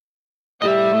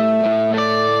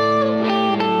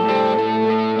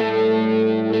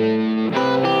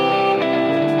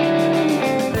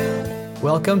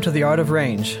Welcome to The Art of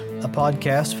Range, a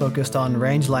podcast focused on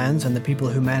rangelands and the people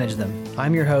who manage them.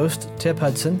 I'm your host, Tip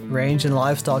Hudson, Range and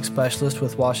Livestock Specialist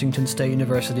with Washington State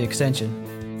University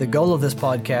Extension. The goal of this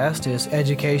podcast is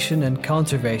education and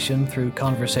conservation through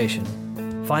conversation.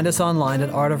 Find us online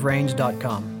at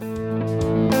artofrange.com.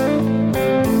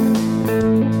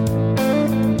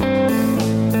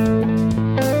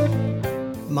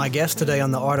 My guest today on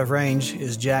The Art of Range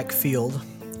is Jack Field.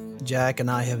 Jack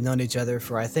and I have known each other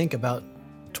for, I think, about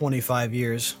 25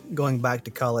 years, going back to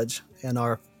college, and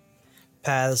our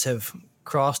paths have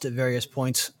crossed at various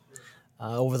points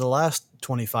over the last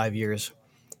 25 years.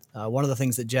 One of the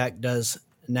things that Jack does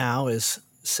now is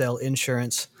sell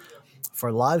insurance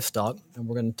for livestock, and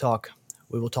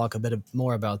we will talk a bit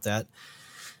more about that.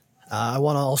 I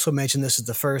want to also mention this is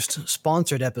the first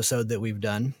sponsored episode that we've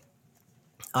done.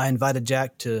 I invited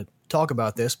Jack to talk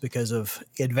about this because of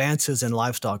advances in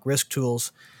livestock risk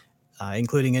tools,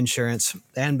 including insurance,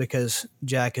 and because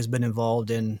Jack has been involved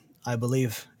in, I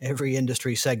believe, every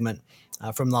industry segment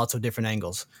from lots of different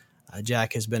angles.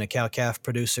 Jack has been a cow-calf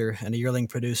producer and a yearling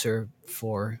producer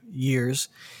for years.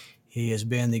 He has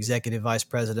been the executive vice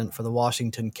president for the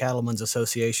Washington Cattlemen's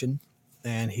Association,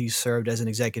 and he's served as an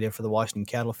executive for the Washington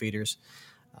Cattle Feeders.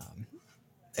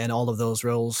 And all of those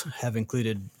roles have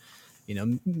included,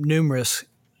 numerous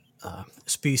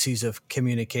species of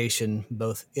communication,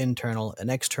 both internal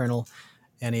and external,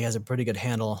 and he has a pretty good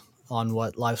handle on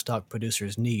what livestock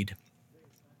producers need.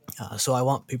 So I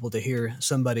want people to hear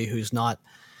somebody who's not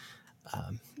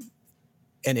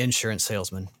an insurance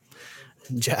salesman.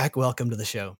 Jack, welcome to the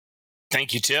show.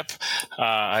 Thank you, Tip.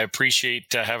 I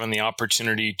appreciate having the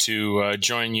opportunity to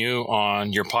join you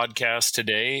on your podcast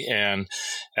today. And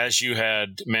as you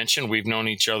had mentioned, we've known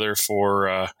each other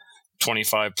for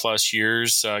 25 plus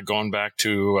years, going back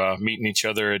to meeting each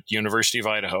other at University of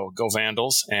Idaho. Go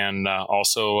Vandals, and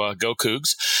also go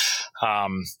Cougs.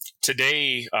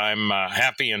 Today, I'm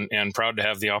happy and proud to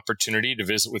have the opportunity to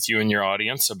visit with you and your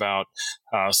audience about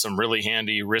some really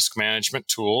handy risk management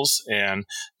tools. And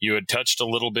you had touched a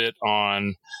little bit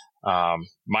on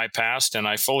my past, and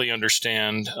I fully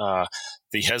understand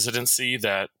the hesitancy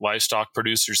that livestock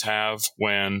producers have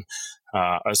when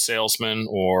a salesman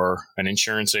or an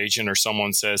insurance agent or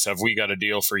someone says, "Have we got a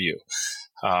deal for you?"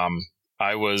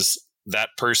 I was that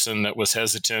person that was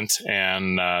hesitant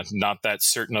and not that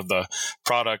certain of the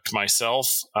product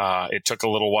myself. It took a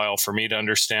little while for me to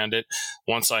understand it.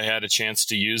 Once I had a chance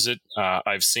to use it,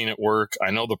 I've seen it work.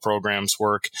 I know the programs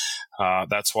work.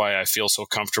 That's why I feel so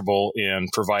comfortable in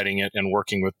providing it and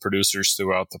working with producers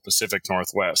throughout the Pacific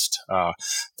Northwest.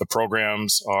 The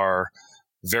programs are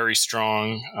very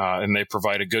strong, and they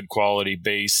provide a good quality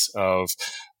base of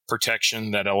protection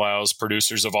that allows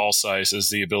producers of all sizes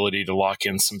the ability to lock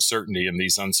in some certainty in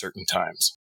these uncertain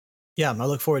times. Yeah, I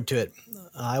look forward to it.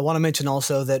 I want to mention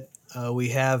also that we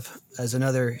have, as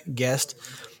another guest,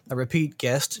 a repeat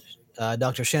guest,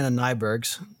 Dr. Shannon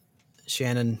Neibergs.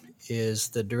 Shannon is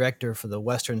the director for the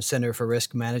Western Center for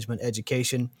Risk Management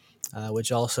Education,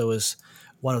 which also is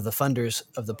one of the funders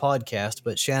of the podcast,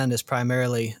 but Shannon is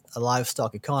primarily a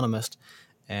livestock economist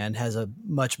and has a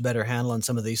much better handle on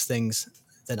some of these things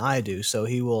than I do. So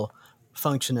he will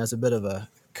function as a bit of a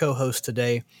co-host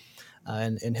today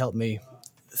and help me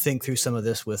think through some of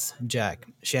this with Jack.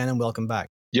 Shannon, welcome back.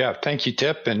 Yeah, thank you,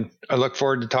 Tip, and I look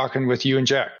forward to talking with you and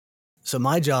Jack. So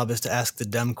my job is to ask the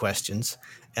dumb questions,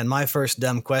 and my first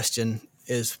dumb question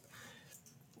is,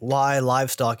 why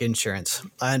livestock insurance?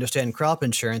 I understand crop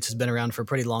insurance has been around for a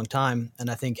pretty long time and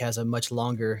I think has a much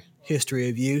longer history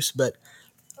of use, but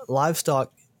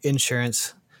livestock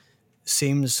insurance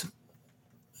seems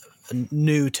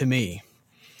new to me.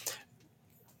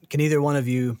 Can either one of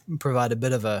you provide a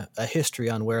bit of a history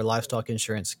on where livestock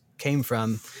insurance came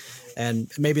from?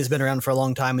 And maybe it's been around for a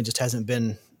long time and just hasn't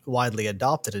been widely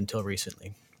adopted until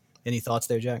recently. Any thoughts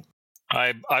there, Jack?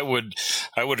 I would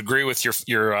agree with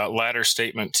your latter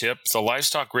statement, Tip. The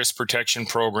Livestock Risk Protection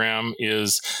Program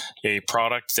is a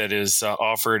product that is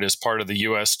offered as part of the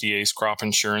USDA's crop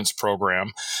insurance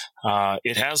program.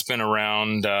 It has been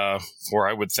around for,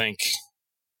 I would think,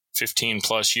 15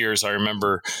 plus years. I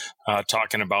remember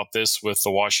talking about this with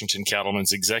the Washington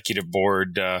Cattlemen's Executive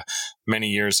Board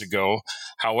many years ago.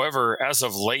 However, as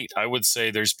of late, I would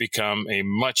say there's become a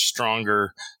much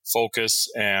stronger focus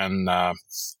and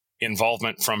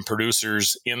involvement from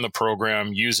producers in the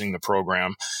program, using the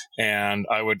program. And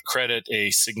I would credit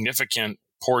a significant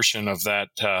portion of that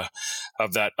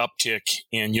uptick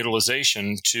in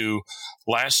utilization to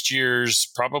last year's,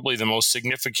 probably the most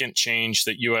significant change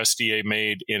that USDA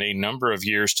made in a number of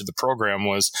years to the program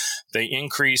was they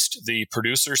increased the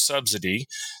producer subsidy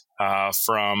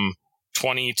from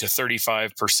 20 to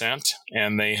 35%,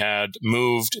 and they had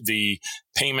moved the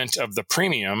payment of the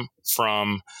premium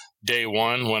from day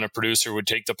one when a producer would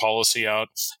take the policy out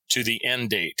to the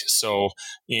end date. So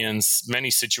in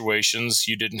many situations,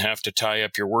 you didn't have to tie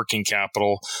up your working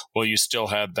capital. Well, you still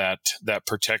had that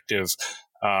protective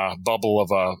bubble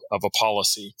of a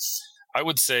policy. I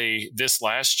would say this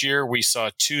last year, we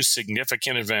saw two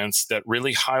significant events that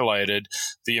really highlighted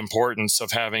the importance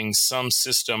of having some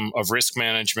system of risk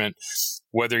management,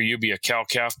 whether you be a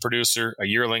cow-calf producer, a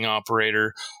yearling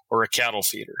operator, or a cattle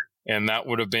feeder. And that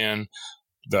would have been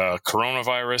the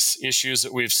coronavirus issues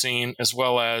that we've seen, as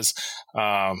well as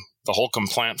the Holcomb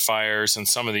plant fires and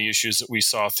some of the issues that we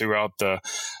saw throughout the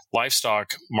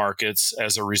livestock markets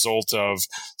as a result of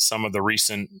some of the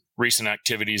recent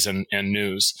activities and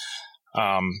news.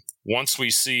 Once we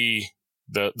see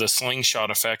the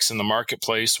slingshot effects in the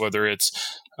marketplace, whether it's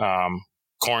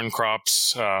corn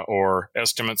crops or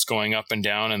estimates going up and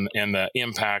down, and the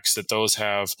impacts that those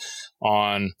have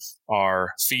on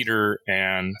our feeder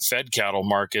and fed cattle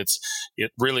markets,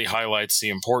 it really highlights the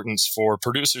importance for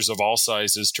producers of all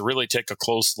sizes to really take a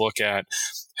close look at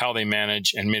how they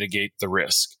manage and mitigate the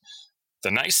risk.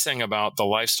 The nice thing about the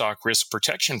Livestock Risk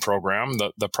Protection Program,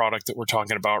 the product that we're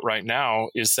talking about right now,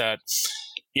 is that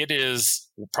it is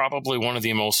probably one of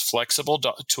the most flexible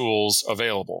tools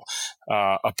available.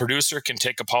 A producer can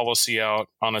take a policy out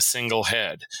on a single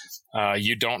head.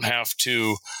 You don't have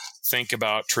to think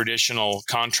about traditional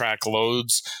contract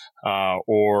loads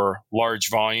or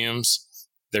large volumes.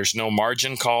 There's no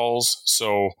margin calls,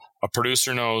 so a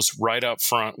producer knows right up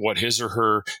front what his or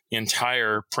her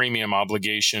entire premium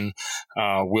obligation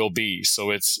will be.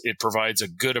 So it provides a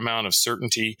good amount of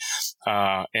certainty,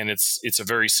 and it's a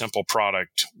very simple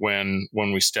product when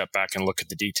we step back and look at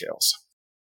the details.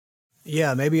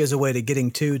 Yeah, maybe as a way to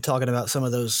getting to talking about some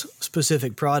of those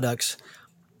specific products,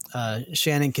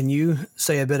 Shannon, can you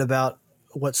say a bit about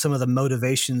what some of the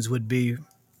motivations would be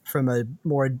from a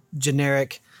more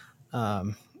generic,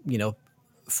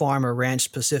 farm or ranch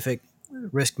specific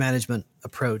risk management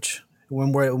approach?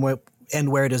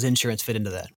 Where does insurance fit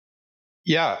into that?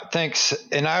 Yeah, thanks.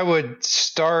 And I would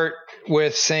start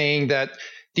with saying that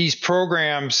these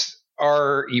programs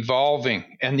are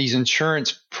evolving and these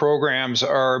insurance programs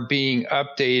are being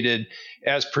updated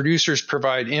as producers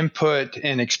provide input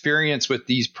and experience with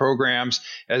these programs.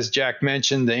 As Jack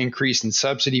mentioned, the increase in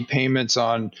subsidy payments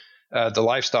on the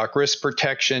livestock risk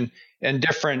protection and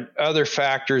different other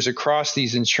factors across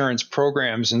these insurance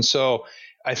programs. And so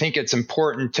I think it's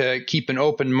important to keep an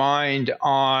open mind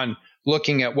on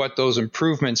looking at what those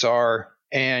improvements are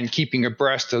and keeping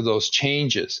abreast of those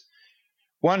changes.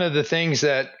 One of the things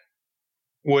that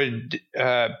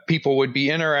people would be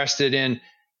interested in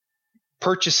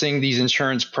purchasing these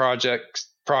insurance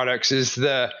products is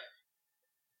the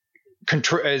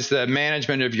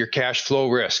management of your cash flow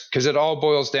risk, because it all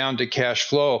boils down to cash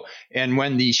flow. And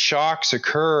when these shocks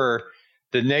occur,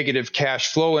 the negative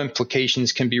cash flow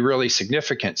implications can be really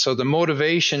significant. So the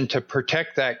motivation to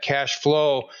protect that cash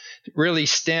flow really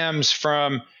stems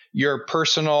from your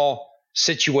personal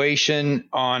situation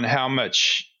on how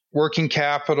much working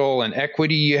capital and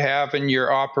equity you have in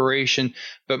your operation,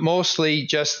 but mostly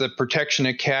just the protection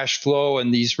of cash flow.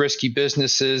 And these risky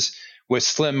businesses with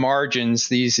slim margins,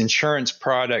 these insurance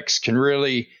products can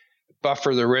really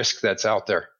buffer the risk that's out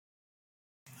there.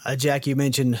 Jack, you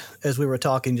mentioned as we were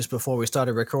talking just before we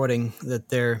started recording that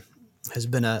there has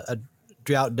been a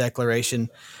drought declaration.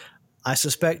 I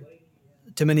suspect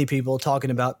to many people talking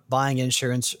about buying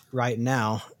insurance right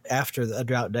now after a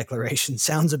drought declaration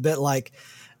sounds a bit like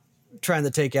trying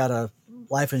to take out a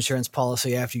life insurance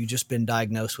policy after you've just been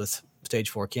diagnosed with stage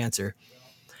 4 cancer.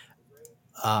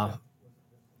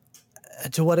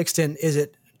 To what extent is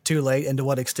it too late, and to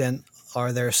what extent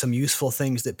are there some useful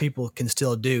things that people can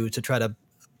still do to try to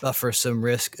buffer some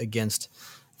risk against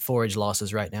forage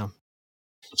losses right now?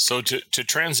 So to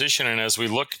transition, and as we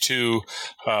look to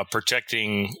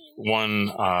protecting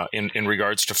one in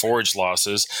regards to forage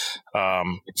losses,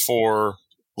 for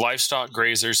livestock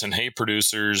grazers and hay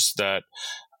producers that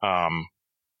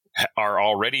are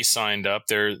already signed up,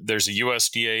 there's a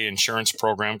USDA insurance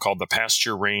program called the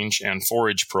Pasture Range and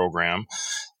Forage Program.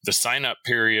 The sign-up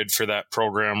period for that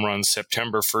program runs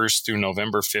September 1st through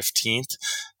November 15th.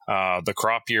 The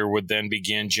crop year would then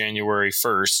begin January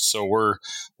 1st. So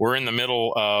we're in the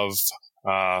middle of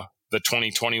the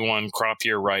 2021 crop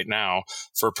year right now.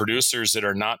 For producers that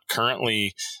are not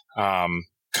currently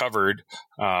covered,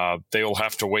 they will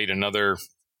have to wait another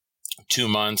 2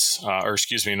 months,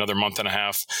 another month and a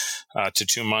half to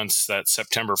 2 months, that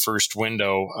September 1st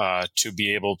window, to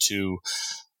be able to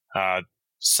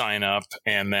sign up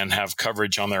and then have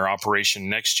coverage on their operation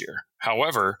next year.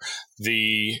 However,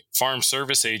 the Farm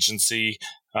Service Agency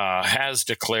has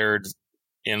declared,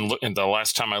 in the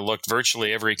last time I looked,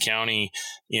 virtually every county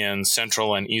in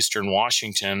central and eastern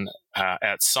Washington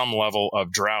at some level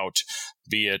of drought,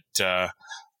 be it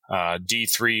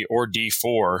D3 or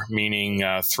D4, meaning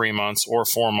 3 months or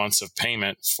 4 months of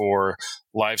payment for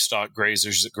livestock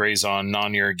grazers that graze on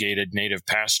non-irrigated native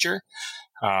pasture.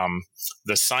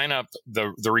 The sign up,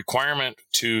 the requirement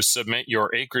to submit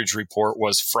your acreage report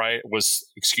was Thursday,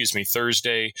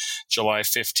 July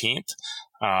 15th.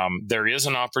 There is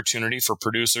an opportunity for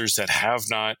producers that have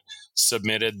not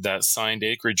submitted that signed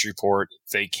acreage report.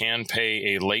 They can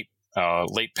pay a late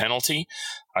penalty.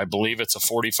 I believe it's a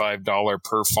 $45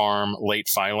 per farm late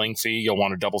filing fee. You'll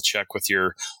want to double check with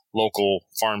your local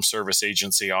Farm Service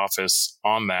Agency office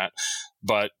on that.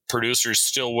 But producers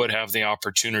still would have the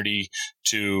opportunity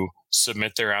to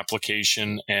submit their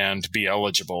application and be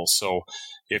eligible. So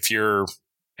if you're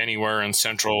anywhere in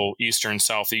central, eastern,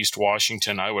 southeast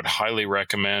Washington, I would highly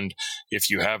recommend,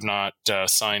 if you have not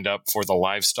signed up for the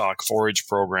livestock forage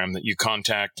program, that you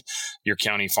contact your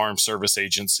county Farm Service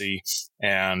Agency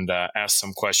and ask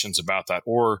some questions about that.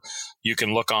 Or you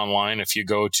can look online. If you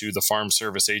go to the Farm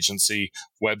Service Agency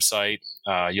website,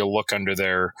 you'll look under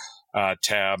their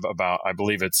tab about, I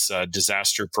believe it's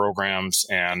disaster programs,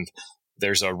 and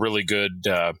there's a really good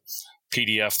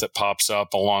PDF that pops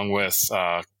up along with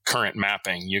current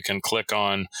mapping. You can click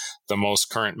on the most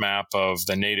current map of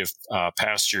the native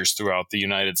pastures throughout the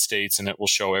United States, and it will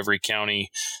show every county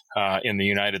in the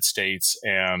United States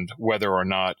and whether or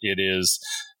not it is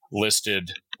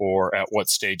listed or at what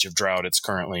stage of drought it's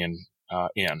currently in.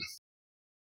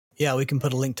 Yeah, we can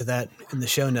put a link to that in the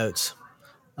show notes.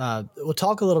 We'll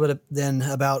talk a little bit then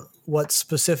about what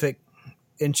specific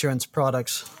insurance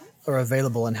products are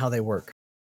available and how they work.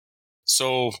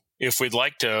 So if we'd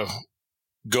like to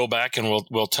go back, and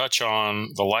we'll touch on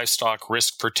the Livestock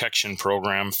Risk Protection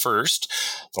Program first.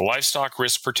 The Livestock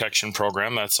Risk Protection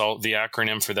Program, that's all, the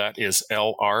acronym for that is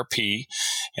LRP,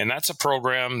 and that's a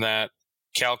program that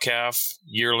cow-calf,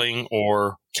 yearling,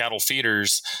 or cattle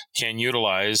feeders can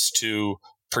utilize to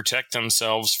protect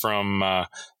themselves from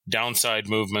downside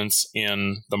movements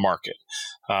in the market.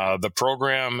 The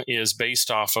program is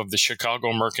based off of the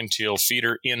Chicago Mercantile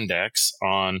Feeder Index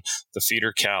on the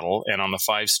feeder cattle and on the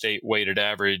 5-state weighted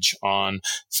average on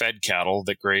fed cattle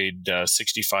that grade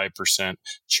 65%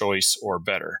 choice or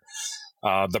better.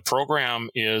 The program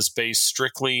is based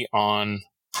strictly on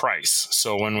price.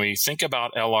 So when we think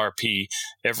about LRP,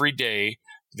 every day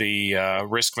the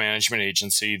risk management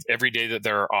agency, every day that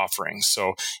there are offerings.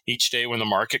 So each day when the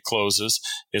market closes,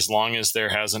 as long as there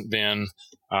hasn't been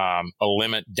a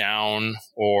limit down,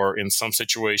 or in some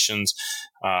situations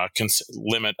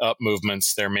limit up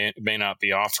movements, there may not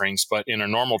be offerings. But in a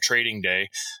normal trading day,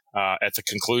 at the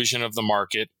conclusion of the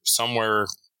market, somewhere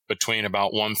between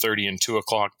about 1:30 and 2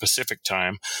 o'clock Pacific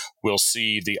time, we'll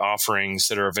see the offerings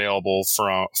that are available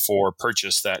for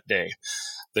purchase that day.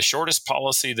 The shortest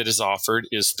policy that is offered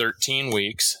is 13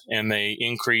 weeks, and they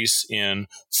increase in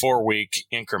 4-week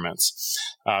increments,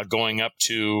 going up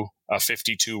to a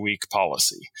 52-week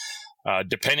policy.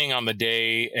 Depending on the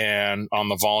day and on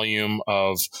the volume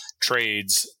of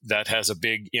trades, that has a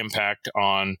big impact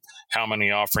on how many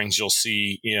offerings you'll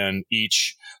see in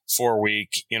each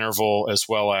 4-week interval, as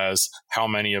well as how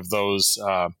many of those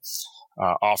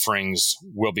offerings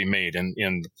will be made.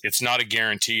 And it's not a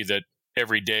guarantee that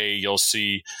every day you'll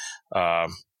see a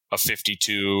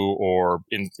 52, or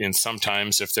in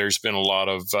sometimes if there's been a lot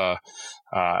of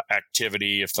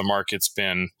activity, if the market's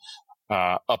been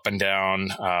up and down,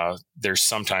 there's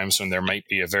sometimes when there might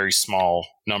be a very small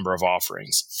number of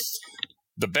offerings.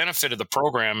 The benefit of the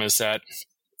program is that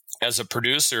as a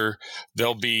producer,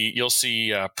 you'll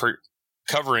see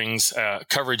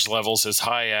coverage levels as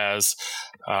high as,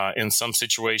 in some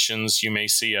situations, you may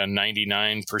see a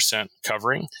 99%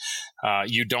 covering.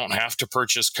 You don't have to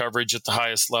purchase coverage at the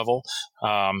highest level.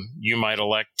 You might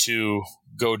elect to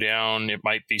go down. It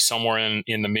might be somewhere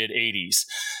in the mid 80s.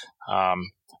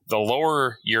 The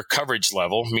lower your coverage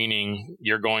level, meaning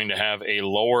you're going to have a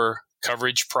lower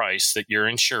coverage price that you're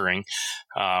insuring,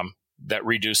 that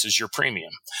reduces your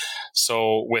premium.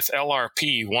 So with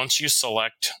LRP, once you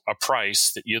select a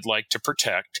price that you'd like to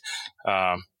protect,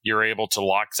 you're able to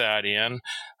lock that in.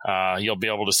 You'll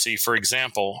be able to see, for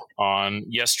example, on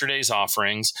yesterday's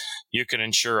offerings, you could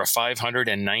insure a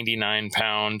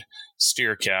 599-pound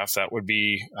steer calf. That would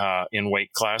be in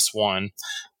weight class 1.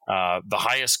 The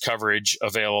highest coverage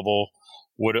available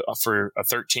would, for a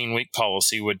 13-week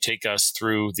policy, would take us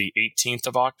through the 18th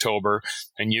of October,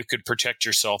 and you could protect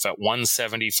yourself at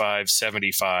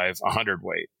 175.75 a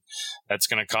hundredweight. That's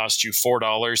going to cost you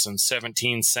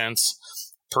 $4.17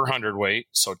 per hundredweight,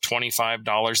 so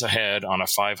 $25 a head on a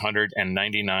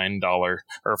 $599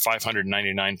 or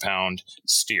 599 pound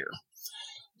steer.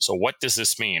 So what does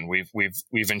this mean?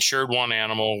 We've insured one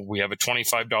animal. We have a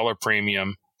 $25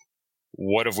 premium.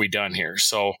 What have we done here?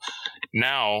 So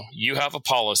now you have a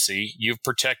policy. You've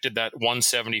protected that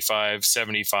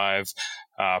 175.75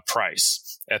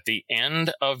 price. At the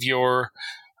end of your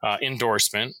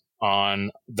endorsement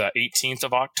on the 18th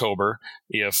of October,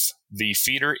 if the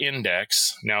feeder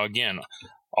index, now again,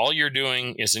 all you're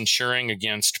doing is insuring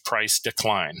against price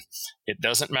decline. It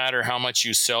doesn't matter how much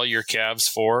you sell your calves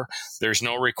for. There's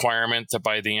no requirement that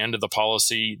by the end of the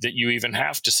policy that you even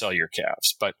have to sell your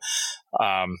calves. But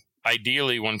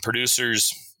ideally, when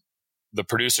the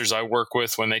producers I work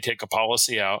with, when they take a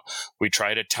policy out, we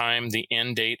try to time the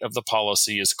end date of the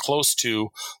policy as close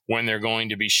to when they're going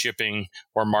to be shipping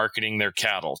or marketing their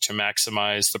cattle to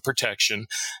maximize the protection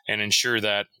and ensure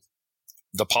that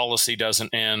the policy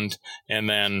doesn't end and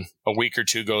then a week or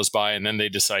two goes by and then they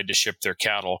decide to ship their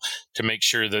cattle, to make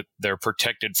sure that they're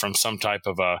protected from some type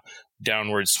of a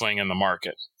downward swing in the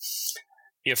market.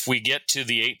 If we get to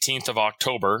the 18th of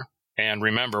October, and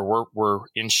remember, we're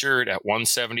insured at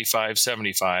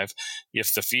 175.75.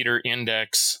 If the feeder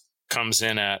index comes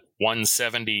in at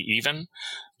 170 even,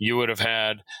 you would have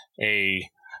had a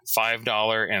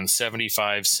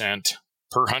 $5.75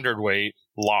 per hundredweight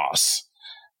loss.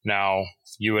 Now,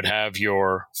 you would have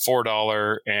your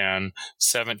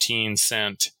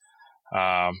 $4.17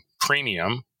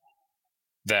 premium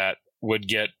that would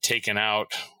get taken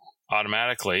out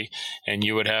automatically, and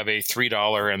you would have a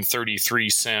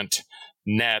 $3.33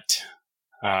 net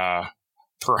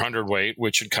per hundredweight,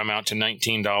 which would come out to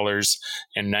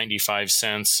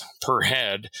 $19.95 per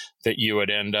head that you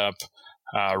would end up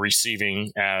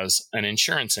receiving as an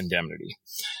insurance indemnity.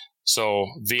 So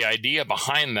the idea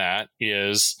behind that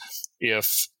is,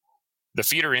 if the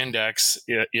feeder index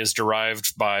is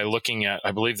derived by looking at,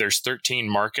 I believe there's 13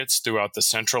 markets throughout the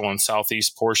central and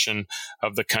southeast portion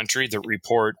of the country that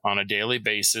report on a daily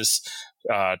basis,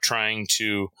 trying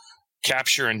to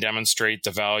capture and demonstrate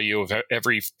the value of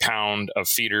every pound of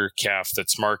feeder calf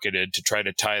that's marketed, to try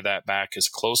to tie that back as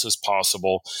close as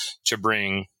possible to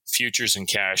bring futures and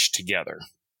cash together.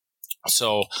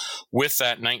 So with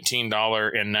that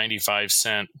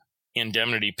 $19.95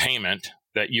 indemnity payment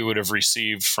that you would have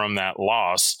received from that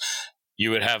loss,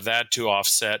 you would have that to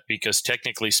offset, because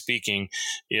technically speaking,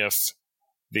 if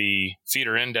the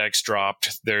feeder index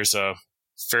dropped, there's a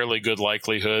fairly good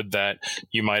likelihood that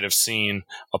you might have seen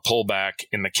a pullback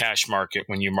in the cash market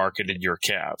when you marketed your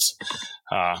calves.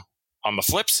 On the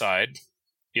flip side,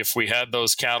 if we had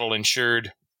those cattle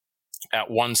insured at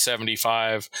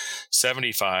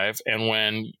 175.75, and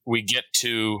when we get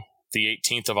to the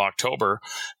 18th of October,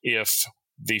 if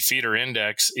the feeder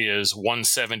index is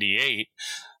 178,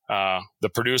 the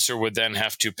producer would then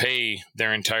have to pay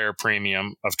their entire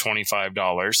premium of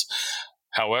 $25.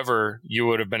 However, you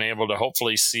would have been able to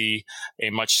hopefully see a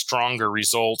much stronger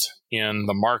result in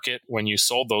the market when you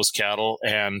sold those cattle,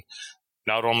 and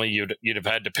not only you'd have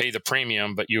had to pay the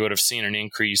premium, but you would have seen an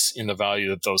increase in the value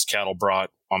that those cattle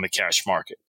brought on the cash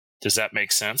market. Does that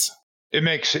make sense? It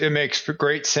makes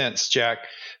great sense, Jack.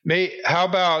 How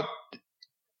about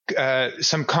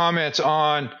some comments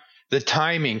on the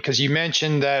timing? Because you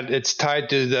mentioned that it's tied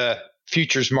to the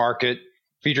futures market,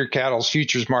 feeder cattle's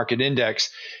futures market index.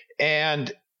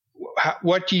 And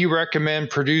what do you recommend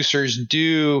producers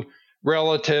do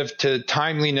relative to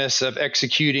timeliness of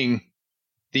executing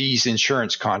these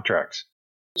insurance contracts?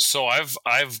 So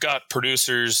I've got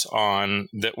producers on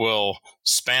that will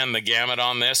span the gamut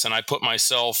on this, and I put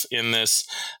myself in this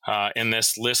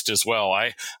list as well.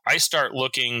 I start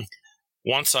looking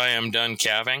once I am done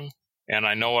calving and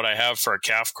I know what I have for a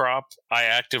calf crop. I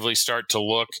actively start to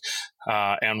look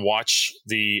and watch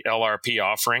the LRP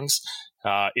offerings.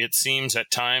 It seems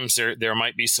at times there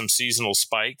might be some seasonal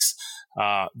spikes.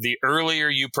 The earlier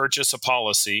you purchase a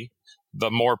policy, the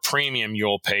more premium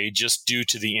you'll pay, just due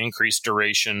to the increased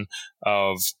duration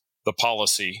of the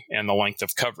policy and the length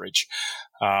of coverage.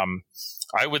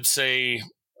 I would say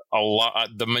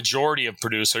the majority of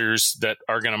producers that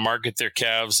are going to market their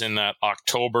calves in that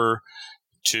October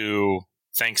to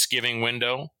Thanksgiving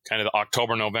window, kind of the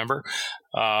October, November,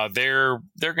 they're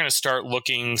going to start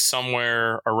looking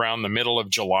somewhere around the middle of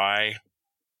July,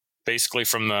 basically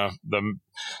from the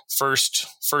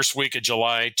first week of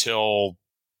July till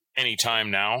any time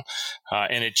now,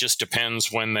 and it just depends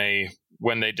when they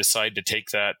when they decide to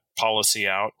take that policy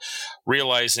out,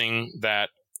 realizing that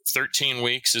 13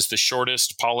 weeks is the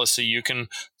shortest policy you can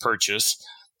purchase.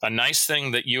 A nice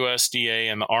thing that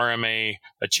USDA and the RMA,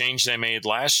 a change they made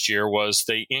last year, was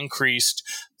they increased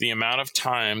the amount of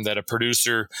time that a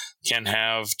producer can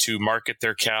have to market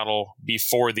their cattle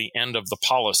before the end of the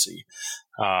policy.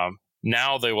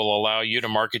 Now they will allow you to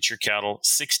market your cattle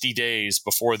 60 days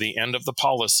before the end of the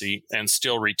policy and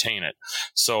still retain it.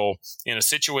 So in a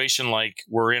situation like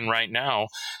we're in right now,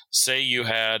 say you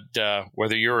had,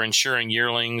 whether you're insuring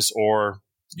yearlings or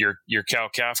your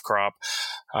cow-calf crop,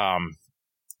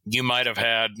 you might have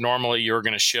had, normally you're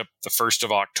going to ship the 1st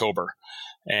of October.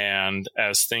 And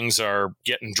as things are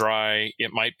getting dry,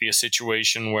 it might be a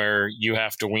situation where you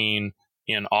have to wean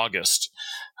in August.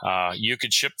 You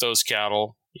could ship those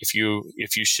cattle if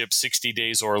you ship 60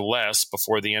 days or less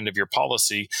before the end of your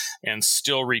policy and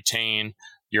still retain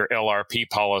your LRP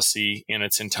policy in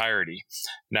its entirety.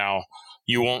 Now,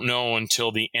 you won't know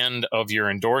until the end of your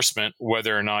endorsement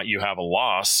whether or not you have a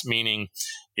loss, meaning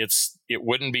it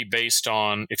wouldn't be based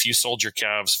on if you sold your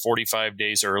calves 45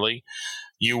 days early,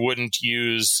 you wouldn't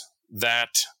use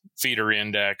that feeder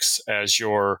index as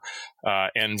your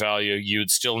end value.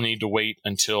 You'd still need to wait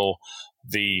until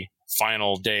the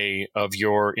final day of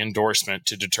your endorsement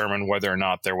to determine whether or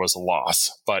not there was a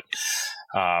loss. But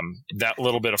that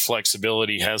little bit of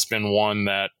flexibility has been one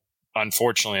that,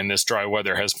 unfortunately, in this dry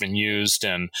weather has been used,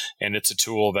 and it's a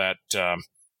tool that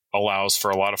allows for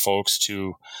a lot of folks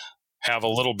to have a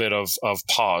little bit of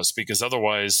pause, because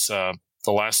otherwise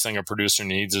the last thing a producer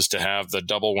needs is to have the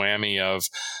double whammy of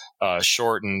a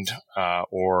shortened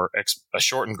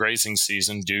grazing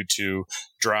season due to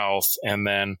drought, and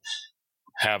then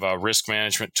have a risk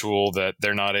management tool that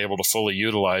they're not able to fully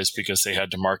utilize because they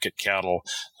had to market cattle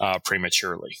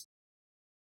prematurely.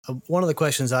 One of the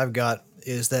questions I've got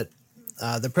is that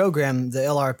the program, the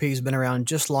LRP, has been around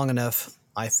just long enough,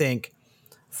 I think,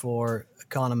 for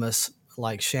economists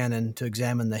like Shannon to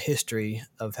examine the history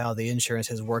of how the insurance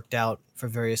has worked out for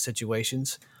various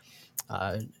situations.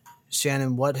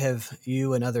 Shannon, what have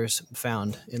you and others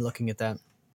found in looking at that?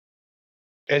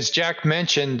 As Jack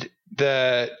mentioned,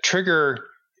 the trigger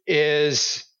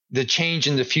is the change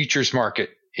in the futures market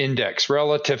index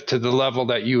relative to the level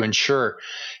that you insure.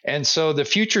 And so the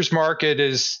futures market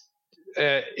is,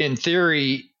 in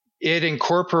theory, it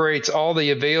incorporates all the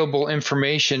available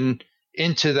information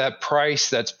into that price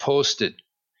that's posted.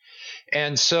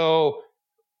 And so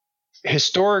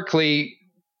historically,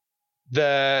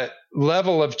 the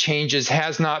level of changes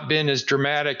has not been as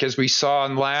dramatic as we saw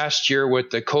in last year with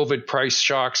the COVID price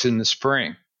shocks in the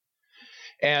spring.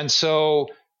 And so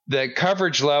the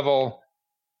coverage level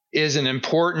is an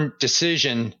important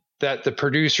decision that the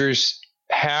producers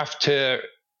have to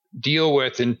deal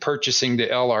with in purchasing the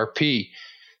LRP.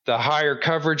 The higher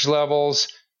coverage levels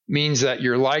means that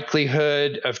your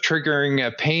likelihood of triggering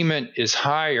a payment is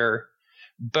higher,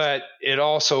 but it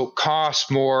also costs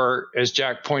more, as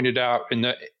Jack pointed out, in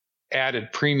the added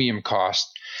premium cost.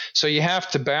 So you have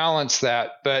to balance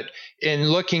that. But in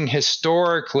looking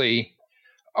historically,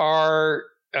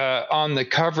 on the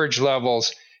coverage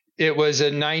levels, it was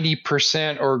a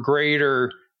 90% or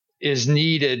greater is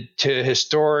needed to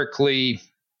historically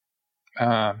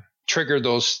trigger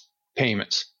those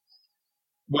payments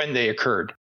when they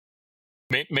occurred.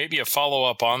 Maybe a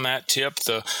follow-up on that tip.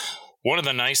 One of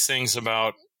the nice things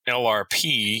about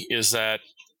LRP is that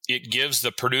it gives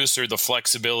the producer the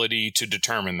flexibility to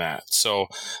determine that. So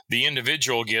the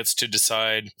individual gets to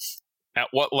decide at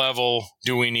what level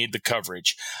do we need the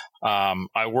coverage.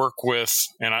 I work with,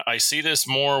 and I see this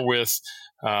more with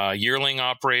yearling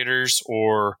operators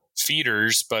or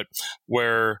feeders, but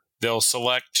where they'll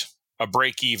select a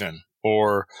break even,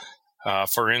 or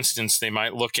for instance, they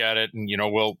might look at it and,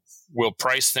 we'll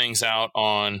price things out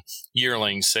on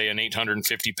yearlings, say an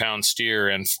 850 pound steer,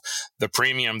 and the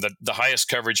premium, the highest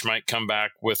coverage might come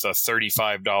back with a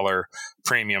 $35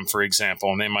 premium, for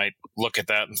example. And they might look at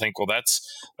that and think, well, that's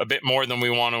a bit more than we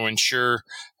want to insure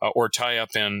or tie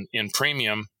up in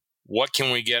premium. What can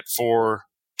we get for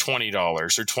 $20 or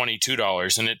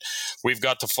 $22? And we've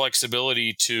got the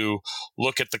flexibility to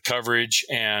look at the coverage,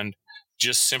 and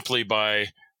just simply by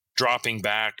dropping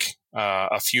back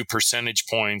a few percentage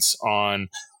points on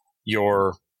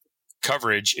your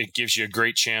coverage, it gives you a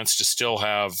great chance to still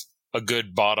have a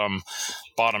good bottom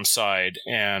side.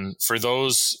 And for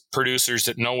those producers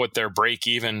that know what their break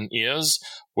even is,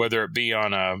 whether it be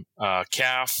on a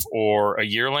calf or a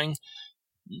yearling,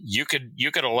 you could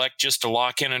elect just to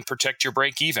lock in and protect your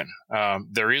break even.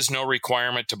 There is no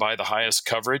requirement to buy the highest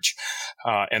coverage,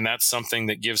 and that's something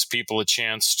that gives people a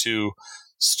chance to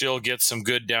still get some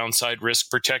good downside risk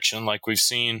protection like we've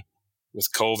seen with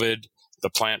COVID, the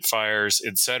plant fires,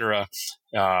 etc.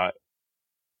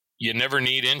 You never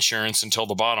need insurance until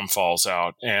the bottom falls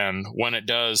out. And when it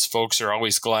does, folks are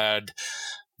always glad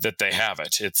that they have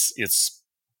it. It's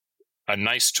a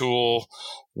nice tool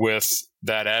with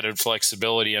that added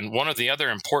flexibility. And one of the other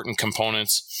important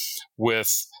components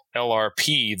with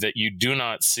LRP that you do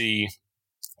not see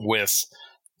with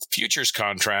futures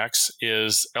contracts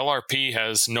is LRP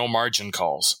has no margin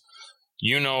calls.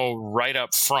 You know right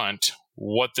up front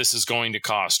what this is going to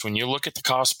cost. When you look at the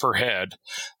cost per head,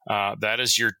 that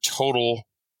is your total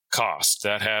cost.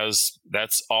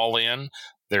 That's all in.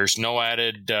 There's no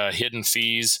added hidden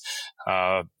fees.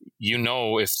 If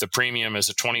the premium is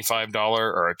a $25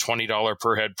 or a $20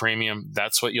 per head premium,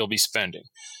 that's what you'll be spending.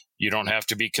 You don't have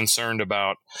to be concerned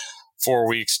about 4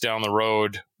 weeks down the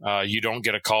road. You don't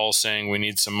get a call saying we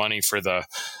need some money for the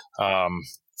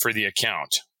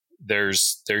account.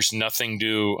 There's nothing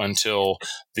due until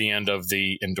the end of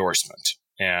the endorsement.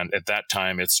 And at that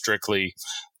time, it's strictly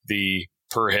the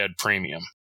per head premium.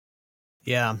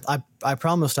 Yeah, I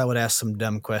promised I would ask some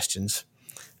dumb questions.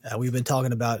 We've been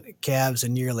talking about calves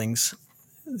and yearlings.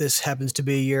 This happens to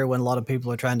be a year when a lot of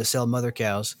people are trying to sell mother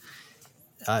cows.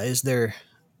 Could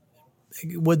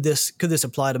this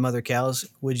apply to mother cows?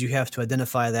 Would you have to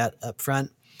identify that up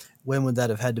front? When would that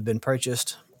have had to been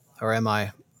purchased? Or am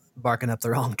I barking up the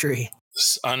wrong tree?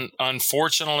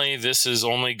 Unfortunately, this is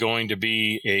only going to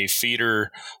be a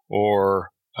feeder or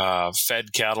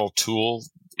fed cattle tool.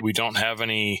 We don't have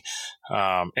any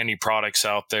products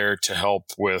out there to help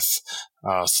with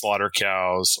slaughter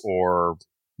cows or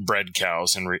bred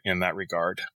cows in that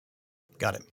regard.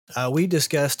 Got it. We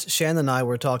discussed, Shannon and I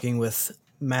were talking with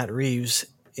Matt Reeves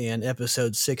in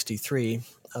episode 63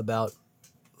 about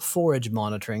forage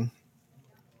monitoring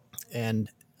and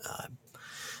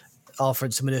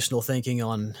offered some additional thinking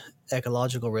on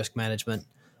ecological risk management.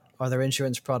 Are there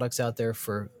insurance products out there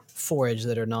for forage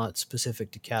that are not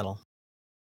specific to cattle?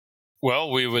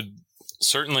 Well, we would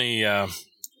certainly,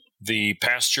 the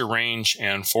pasture range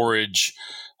and forage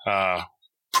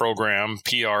program,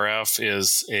 PRF,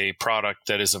 is a product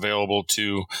that is available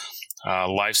to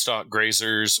livestock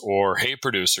grazers or hay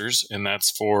producers, and that's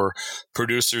for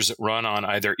producers that run on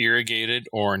either irrigated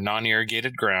or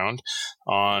non-irrigated ground.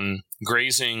 On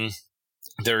grazing,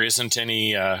 there isn't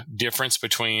any difference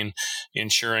between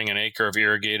insuring an acre of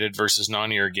irrigated versus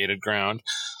non-irrigated ground.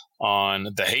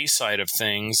 On the hay side of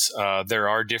things, there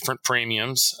are different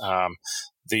premiums.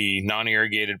 The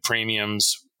non-irrigated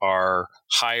premiums are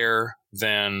higher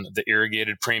than the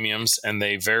irrigated premiums, and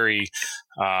they vary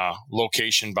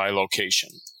location by location.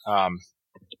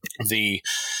 The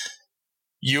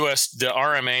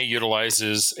RMA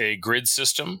utilizes a grid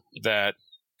system that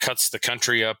cuts the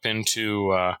country up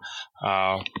into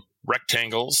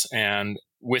rectangles, and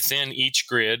within each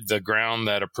grid, the ground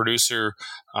that a producer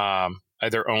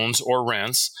either owns or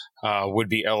rents would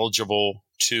be eligible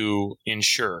to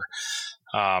insure.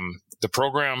 The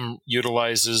program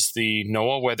utilizes the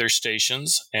NOAA weather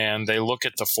stations, and they look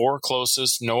at the 4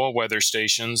 closest NOAA weather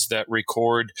stations that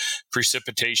record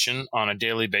precipitation on a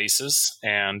daily basis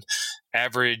and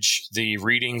average the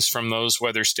readings from those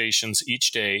weather stations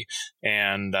each day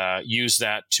and use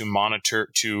that to monitor,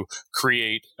 to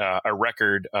create a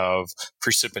record of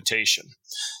precipitation.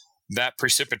 That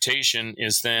precipitation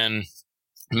is then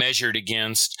measured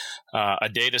against a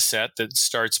data set that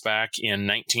starts back in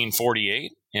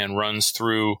 1948 and runs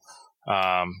through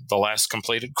the last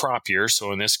completed crop year.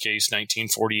 So in this case,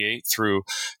 1948 through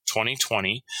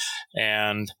 2020.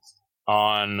 And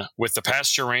with the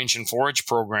pasture range and forage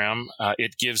program,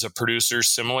 it gives a producer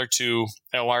similar to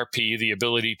LRP the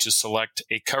ability to select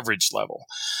a coverage level.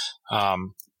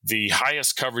 The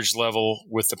highest coverage level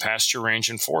with the pasture range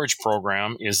and forage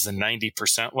program is the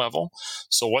 90% level.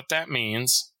 So what that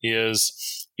means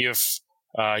is if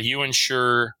you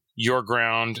insure your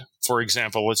ground, for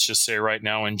example, let's just say right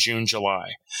now in June,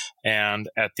 July, and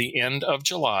at the end of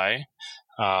July,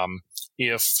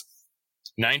 if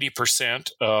 90%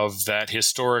 of that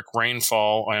historic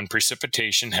rainfall and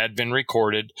precipitation had been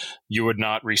recorded, you would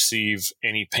not receive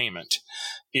any payment.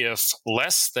 If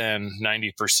less than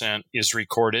 90% is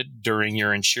recorded during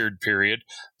your insured period,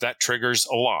 that triggers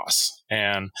a loss.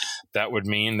 And that would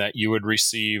mean that you would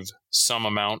receive some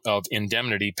amount of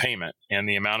indemnity payment. And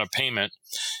the amount of payment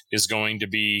is going to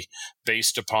be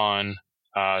based upon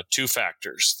 2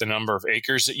 factors: the number of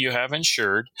acres that you have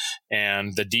insured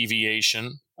and the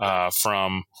deviation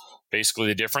from basically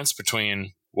the difference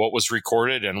between what was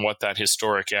recorded and what that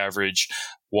historic average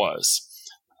was.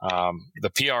 The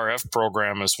PRF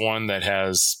program is one that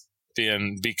has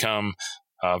become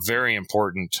a very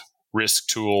important risk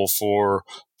tool for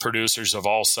producers of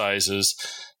all sizes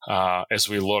as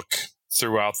we look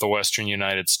throughout the western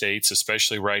United States,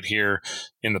 especially right here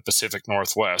in the Pacific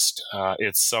Northwest.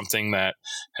 It's something that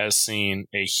has seen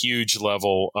a huge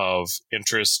level of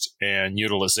interest and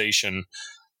utilization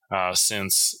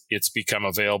since it's become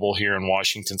available here in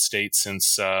Washington State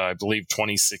since, I believe,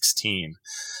 2016.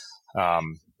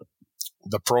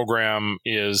 The program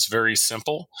is very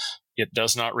simple. It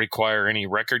does not require any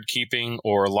record keeping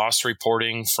or loss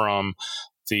reporting from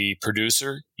the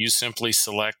producer. You simply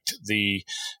select the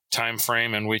time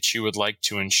frame in which you would like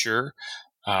to insure,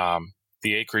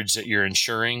 the acreage that you're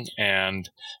insuring, and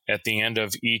at the end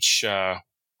of each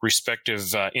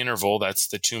respective interval, that's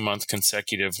the 2-month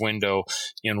consecutive window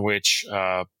in which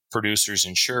producers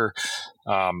insure.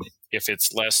 If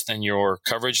it's less than your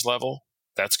coverage level,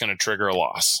 that's going to trigger a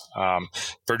loss.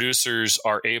 Producers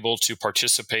are able to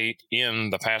participate in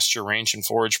the pasture range and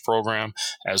forage program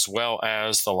as well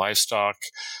as the livestock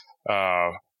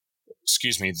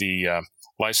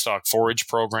forage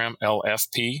program,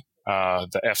 LFP,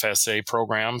 the FSA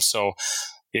program. So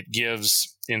it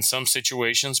gives, in some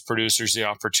situations, producers the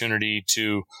opportunity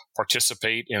to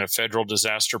participate in a federal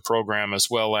disaster program as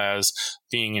well as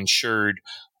being insured,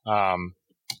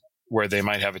 where they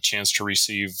might have a chance to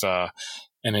receive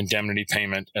an indemnity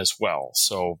payment as well.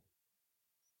 So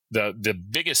the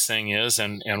biggest thing is,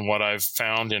 and what I've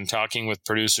found in talking with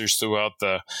producers throughout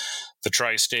the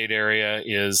tri-state area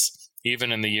is,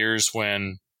 even in the years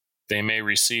when they may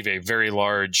receive a very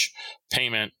large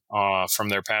payment from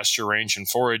their pasture range and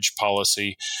forage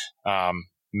policy,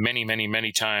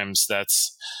 many times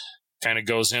that's kind of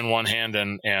goes in one hand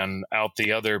and out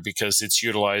the other, because it's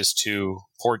utilized to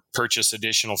purchase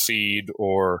additional feed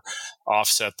or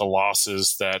offset the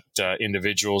losses that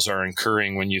individuals are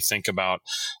incurring when you think about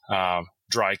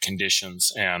dry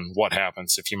conditions and what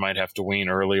happens if you might have to wean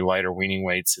early, lighter weaning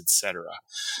weights, etc.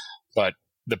 But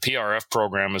the PRF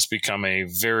program has become a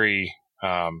very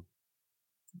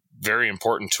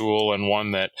important tool, and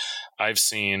one that I've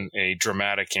seen a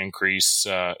dramatic increase,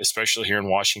 especially here in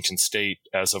Washington State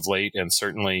as of late, and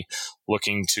certainly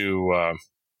looking to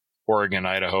Oregon,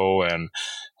 Idaho, and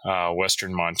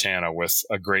western Montana with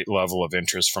a great level of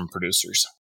interest from producers.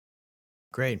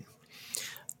 Great.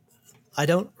 I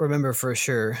don't remember for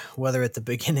sure whether at the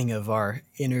beginning of our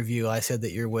interview I said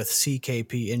that you're with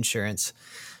CKP Insurance.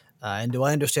 And do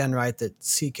I understand right that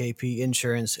CKP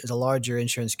Insurance is a larger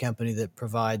insurance company that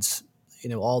provides,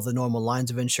 all the normal lines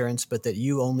of insurance, but that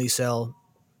you only sell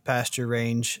pasture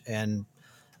range and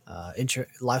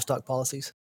livestock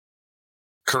policies?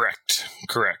 Correct.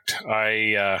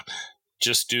 I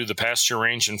just do the pasture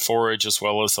range and forage as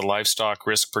well as the livestock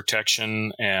risk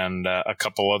protection and a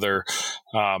couple other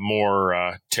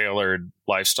more tailored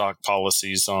livestock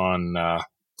policies on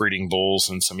breeding bulls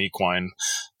and some equine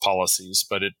policies.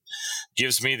 But it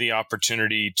gives me the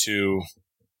opportunity to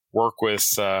work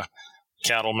with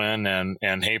cattlemen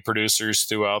and hay producers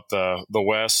throughout the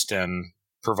West and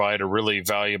provide a really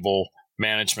valuable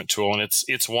management tool. And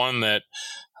it's one that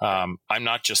I'm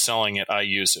not just selling it, I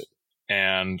use it.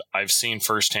 And I've seen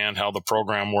firsthand how the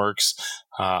program works.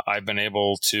 I've been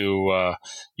able to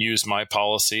use my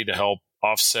policy to help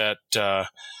offset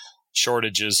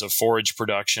shortages of forage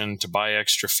production, to buy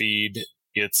extra feed.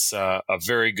 It's a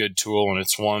very good tool, and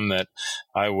it's one that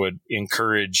I would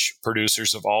encourage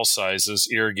producers of all sizes,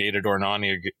 irrigated or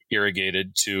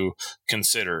non-irrigated, to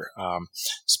consider,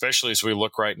 especially as we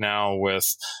look right now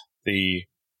with the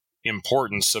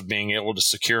importance of being able to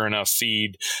secure enough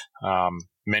feed.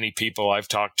 Many people I've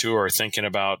talked to are thinking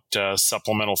about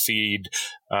supplemental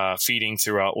feeding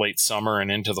throughout late summer and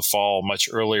into the fall much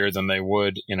earlier than they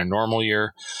would in a normal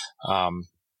year.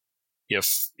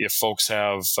 If folks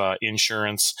have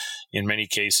insurance, in many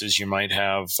cases you might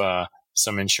have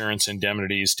some insurance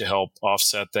indemnities to help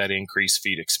offset that increased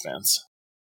feed expense.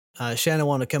 Shannon, I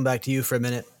want to come back to you for a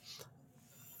minute.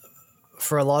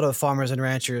 For a lot of farmers and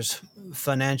ranchers,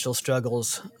 financial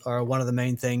struggles are one of the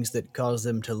main things that cause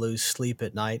them to lose sleep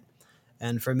at night.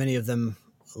 And for many of them,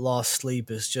 lost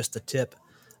sleep is just the tip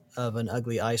of an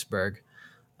ugly iceberg.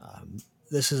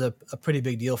 This is a pretty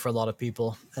big deal for a lot of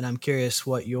people. And I'm curious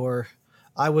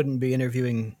I wouldn't be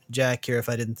interviewing Jack here if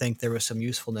I didn't think there was some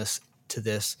usefulness to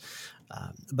this.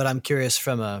 But I'm curious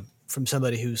from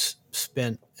somebody who's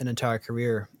spent an entire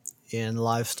career in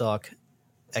livestock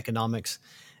economics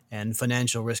and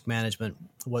financial risk management,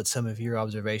 what some of your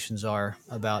observations are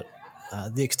about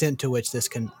the extent to which this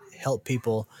can help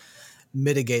people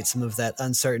mitigate some of that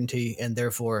uncertainty and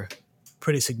therefore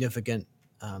pretty significant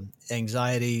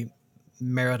anxiety,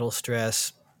 marital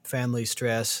stress, family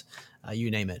stress, you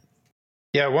name it.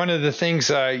 Yeah, one of the things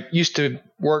I used to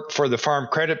work for the farm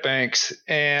credit banks,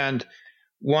 and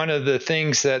one of the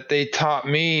things that they taught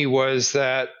me was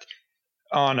that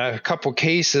on a couple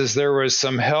cases there was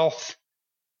some health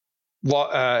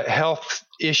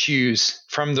issues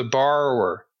from the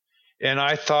borrower, and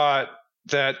I thought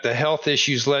that the health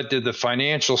issues led to the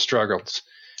financial struggles,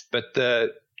 but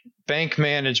the bank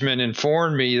management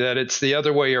informed me that it's the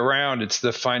other way around. It's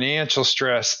the financial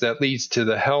stress that leads to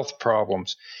the health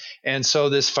problems. And so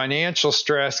this financial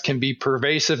stress can be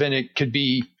pervasive, and it could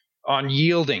be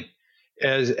unyielding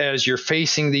as you're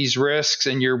facing these risks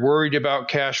and you're worried about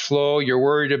cash flow, you're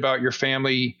worried about your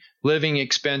family living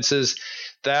expenses.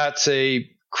 That's a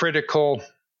critical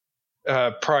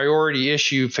priority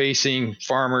issue facing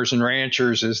farmers and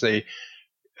ranchers as they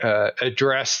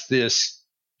address this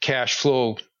cash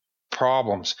flow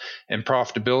problems and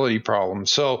profitability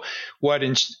problems. So what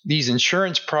these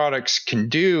insurance products can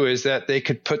do is that they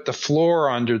could put the floor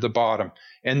under the bottom,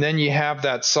 and then you have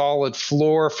that solid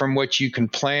floor from which you can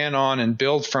plan on and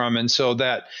build from. And so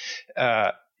that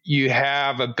you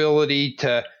have ability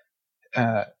to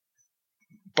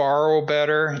borrow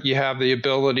better, you have the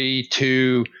ability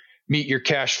to meet your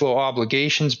cash flow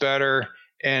obligations better.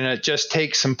 And it just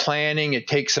takes some planning. It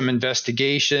takes some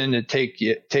investigation. It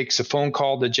takes a phone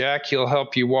call to Jack. He'll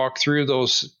help you walk through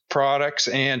those products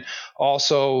and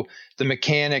also the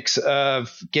mechanics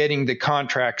of getting the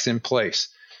contracts in place.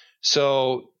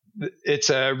 So it's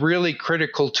a really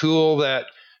critical tool that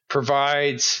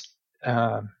provides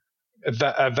a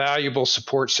valuable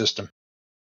support system.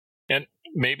 And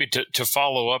maybe to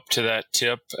follow up to that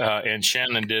tip, and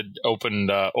Shannon did opened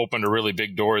a really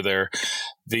big door there.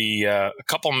 A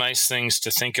couple nice things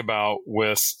to think about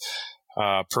with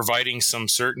providing some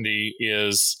certainty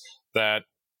is that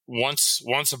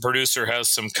once a producer has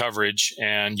some coverage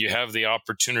and you have the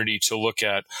opportunity to look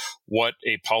at what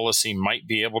a policy might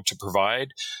be able to provide,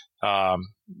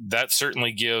 that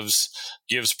certainly gives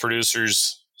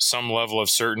producers some level of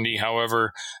certainty.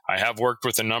 However, I have worked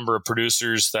with a number of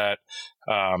producers that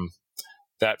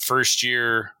that first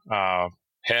year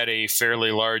had a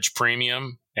fairly large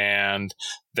premium and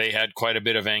they had quite a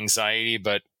bit of anxiety.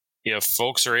 But if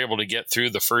folks are able to get through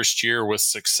the first year with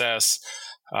success,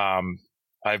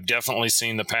 I've definitely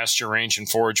seen the pasture range and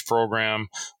forage program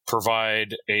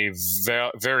provide a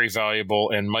very valuable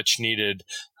and much needed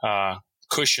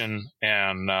cushion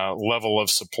and level of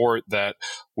support that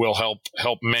will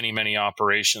help many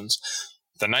operations.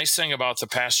 The nice thing about the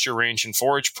pasture range and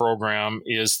forage program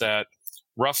is that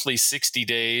roughly 60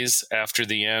 days after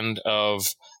the end of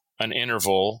an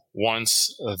interval,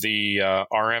 once the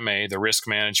RMA, the Risk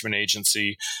Management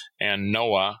Agency, and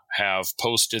NOAA have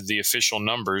posted the official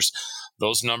numbers,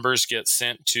 those numbers get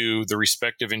sent to the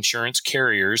respective insurance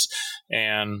carriers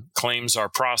and claims are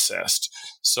processed.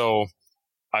 So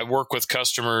I work with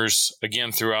customers,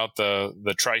 again, throughout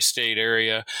the tri-state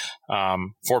area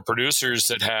for producers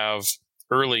that have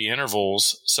early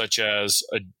intervals, such as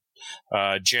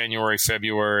January,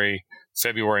 February,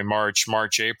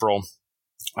 March, April.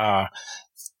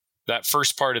 That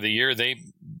first part of the year,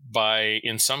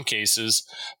 in some cases,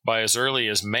 by as early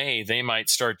as May, they might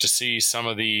start to see some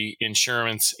of the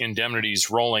insurance indemnities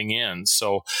rolling in.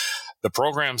 So the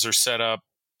programs are set up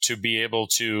to be able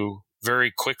to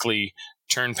very quickly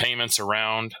turn payments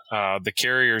around. The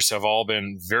carriers have all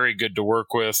been very good to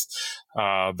work with.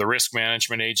 The Risk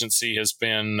Management Agency has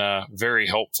been very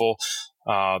helpful.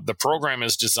 The program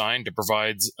is designed to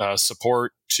provide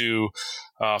support to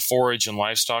forage and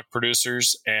livestock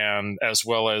producers, and as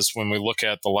well as when we look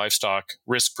at the livestock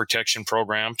risk protection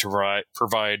program to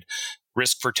provide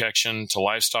risk protection to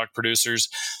livestock producers.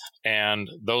 And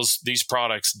these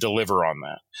products deliver on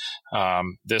that.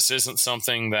 This isn't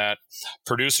something that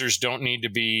producers don't need to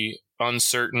be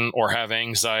uncertain or have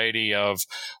anxiety of,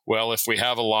 well, if we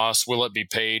have a loss, will it be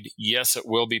paid? Yes, it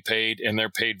will be paid, and they're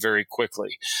paid very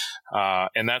quickly.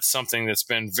 And that's something that's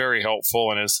been very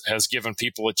helpful and has given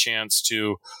people a chance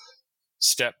to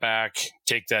step back,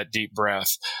 take that deep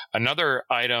breath. Another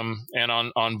item, and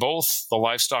on both the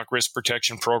livestock risk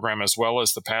protection program as well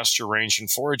as the pasture range and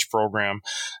forage program,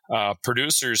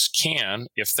 producers can,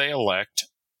 if they elect,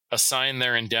 assign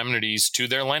their indemnities to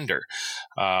their lender.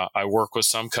 I work with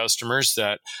some customers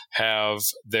that have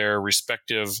their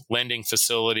respective lending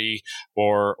facility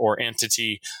or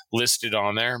entity listed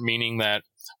on there, meaning that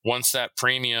once that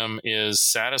premium is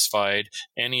satisfied,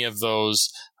 any of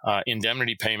those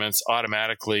indemnity payments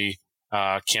automatically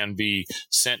can be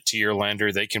sent to your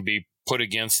lender. They can be put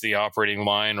against the operating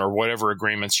line or whatever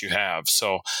agreements you have.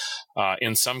 So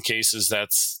in some cases,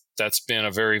 that's been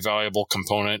a very valuable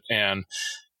component. And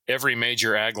every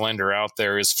major ag lender out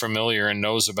there is familiar and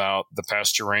knows about the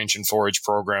pasture range and forage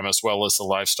program as well as the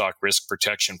livestock risk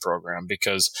protection program,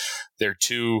 because they're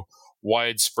two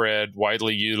widespread,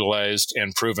 widely utilized,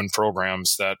 and proven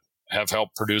programs that have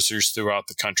helped producers throughout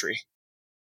the country.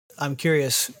 I'm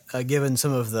curious, given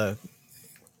some of the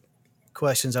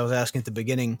questions I was asking at the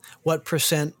beginning, what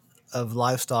percent of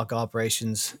livestock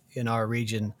operations in our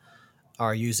region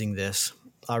are using this?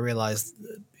 I realize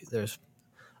there's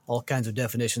all kinds of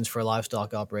definitions for a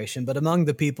livestock operation, but among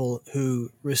the people who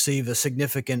receive a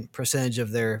significant percentage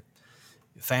of their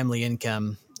family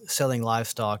income selling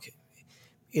livestock,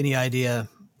 any idea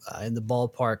in the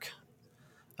ballpark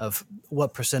of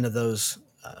what percent of those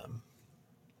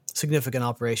significant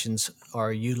operations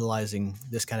are utilizing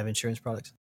this kind of insurance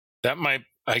products? That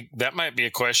might be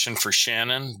a question for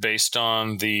Shannon based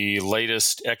on the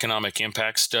latest economic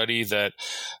impact study that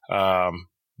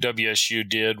WSU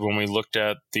did when we looked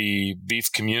at the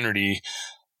beef community.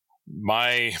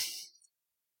 My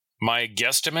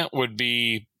guesstimate would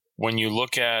be, when you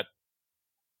look at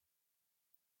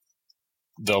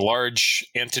the large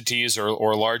entities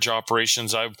or large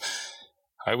operations,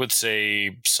 I would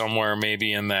say somewhere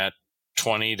maybe in that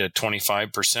 20 to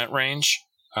 25% range.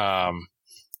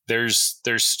 There's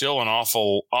still an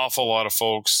awful lot of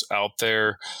folks out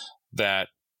there that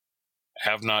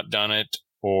have not done it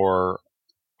or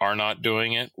are not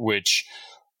doing it, which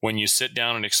when you sit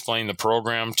down and explain the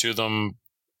program to them,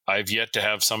 I've yet to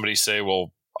have somebody say,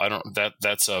 well,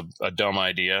 that's a dumb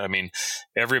idea. I mean,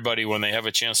 everybody, when they have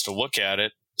a chance to look at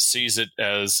it, sees it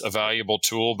as a valuable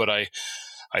tool. But I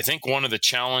think one of the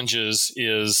challenges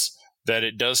is that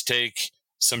it does take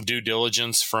some due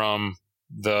diligence from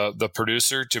the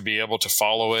producer to be able to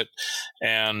follow it.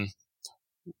 And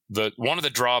one of the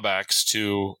drawbacks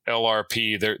to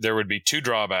LRP, there would be two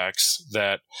drawbacks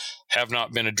that have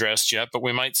not been addressed yet, but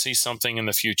we might see something in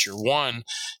the future. One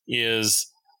is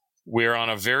we're on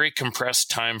a very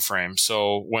compressed time frame.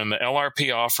 So when the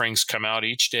LRP offerings come out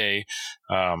each day,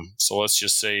 so let's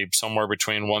just say somewhere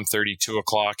between 1:30, 2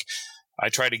 o'clock, I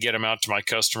try to get them out to my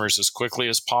customers as quickly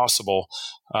as possible.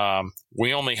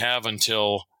 We only have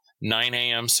until 9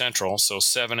 a.m. Central, so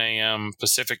 7 a.m.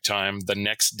 Pacific time the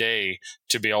next day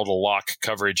to be able to lock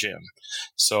coverage in.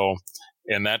 So,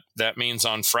 and that means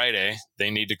on Friday,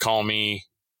 they need to call me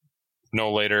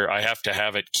no later. I have to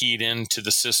have it keyed into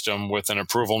the system with an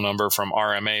approval number from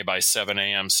RMA by 7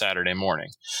 a.m. Saturday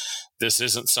morning. This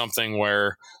isn't something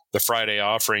where the Friday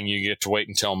offering, you get to wait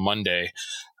until Monday.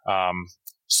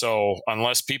 So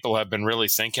unless people have been really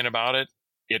thinking about it,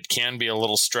 it can be a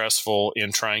little stressful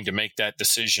in trying to make that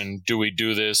decision. Do we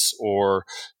do this or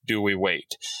do we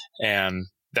wait? And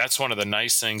that's one of the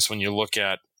nice things when you look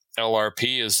at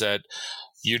LRP is that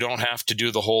you don't have to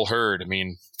do the whole herd. I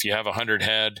mean, if you have 100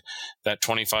 head, that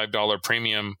 $25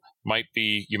 premium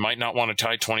you might not want to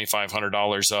tie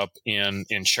 $2,500 up in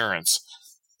insurance.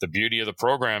 The beauty of the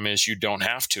program is you don't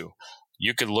have to.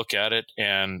 You could look at it,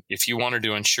 and if you wanted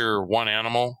to insure one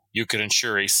animal, you could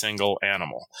insure a single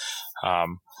animal.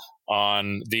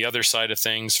 On the other side of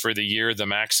things, for the year, the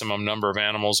maximum number of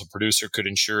animals a producer could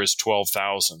insure is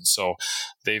 12,000. So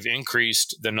they've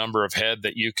increased the number of head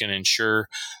that you can insure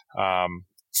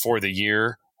for the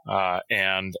year,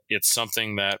 and it's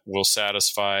something that will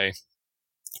satisfy,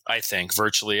 I think,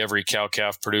 virtually every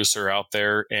cow-calf producer out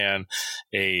there and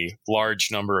a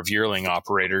large number of yearling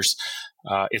operators.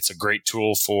 It's a great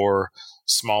tool for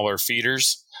smaller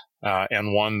feeders,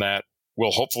 and one that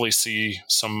will hopefully see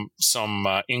some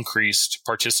increased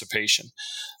participation.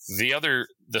 The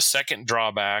second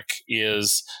drawback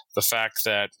is the fact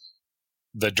that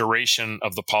the duration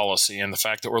of the policy and the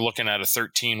fact that we're looking at a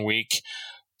 13-week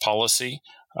policy.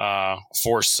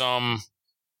 For some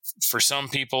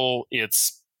people,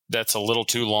 that's a little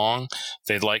too long.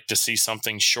 They'd like to see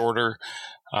something shorter.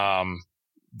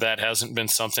 That hasn't been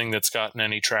something that's gotten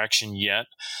any traction yet.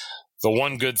 The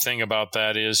one good thing about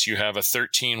that is you have a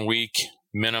 13-week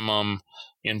minimum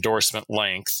endorsement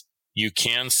length. You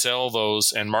can sell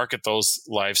those and market those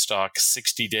livestock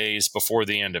 60 days before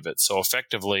the end of it. So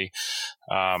effectively,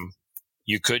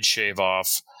 you could shave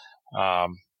off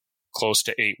close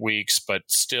to 8 weeks, but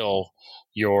still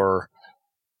you're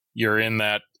in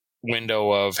that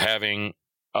window of having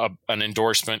an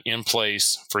endorsement in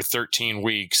place for 13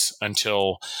 weeks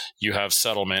until you have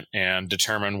settlement and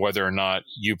determine whether or not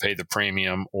you pay the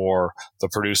premium or the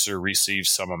producer receives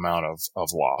some amount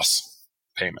of loss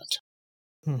payment.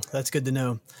 That's good to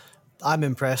know. I'm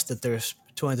impressed that there's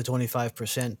 20 to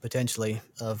 25% potentially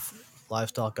of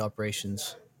livestock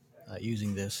operations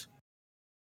using this.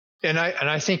 And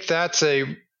I think that's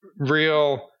a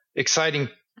real exciting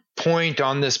point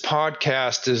on this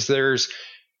podcast is there's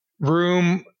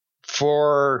room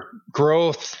for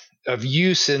growth of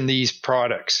use in these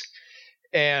products.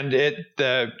 And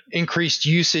the increased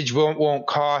usage won't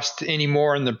cost any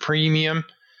more in the premium.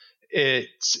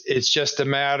 It's just a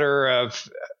matter of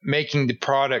making the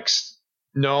products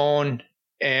known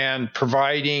and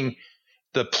providing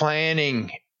the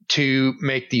planning to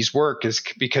make these work, is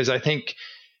because I think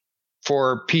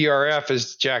for PRF,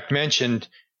 as Jack mentioned,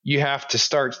 you have to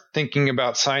start thinking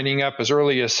about signing up as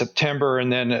early as September,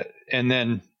 and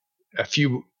then a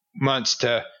few months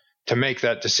to make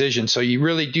that decision. So you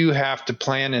really do have to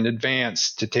plan in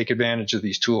advance to take advantage of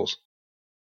these tools.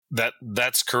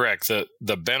 That's correct.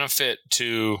 The benefit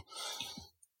to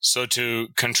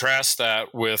contrast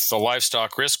that with the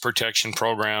livestock risk protection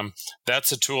program,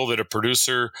 that's a tool that a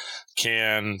producer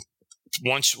can,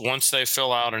 once they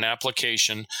fill out an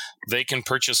application, they can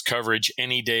purchase coverage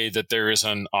any day that there is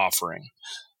an offering.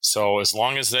 So as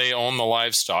long as they own the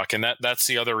livestock, and that's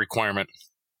the other requirement,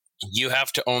 you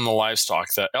have to own the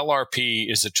livestock. The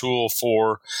LRP is a tool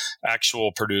for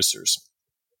actual producers.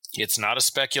 It's not a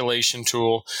speculation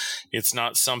tool. It's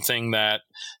not something that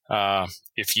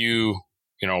if you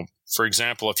for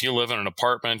example, if you live in an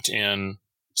apartment in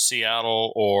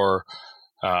Seattle or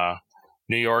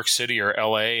New York City or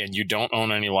LA and you don't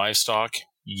own any livestock,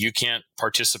 you can't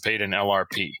participate in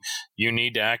LRP. You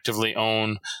need to actively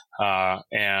own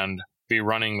and be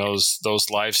running those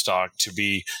livestock to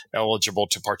be eligible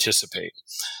to participate.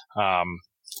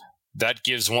 That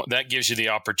gives you the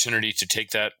opportunity to take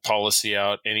that policy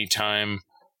out anytime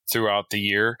throughout the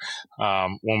year.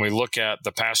 When we look at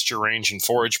the pasture range and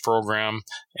forage program,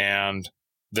 and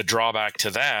the drawback to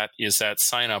that is that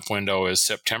sign-up window is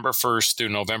September 1st through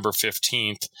November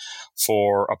 15th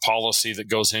for a policy that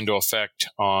goes into effect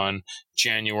on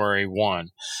January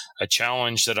 1. A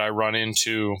challenge that I run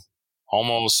into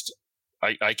almost,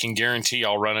 I can guarantee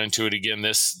I'll run into it again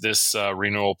this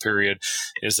renewal period,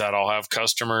 is that I'll have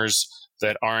customers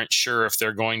that aren't sure if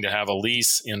they're going to have a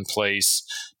lease in place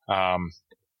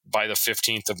by the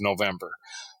 15th of November.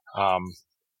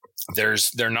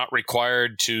 They're not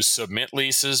required to submit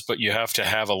leases, but you have to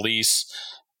have a lease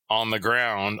on the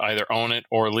ground, either own it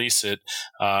or lease it,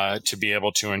 to be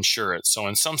able to insure it. So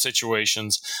in some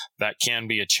situations, that can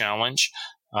be a challenge.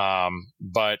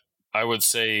 But I would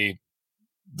say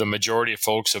the majority of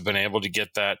folks have been able to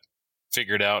get that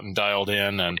figured out and dialed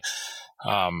in. And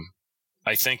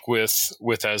I think with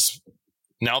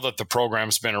now that the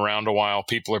program's been around a while,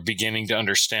 people are beginning to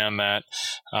understand that,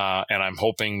 and I'm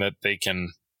hoping that they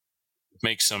can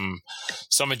make some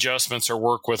adjustments or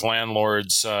work with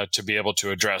landlords to be able to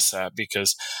address that,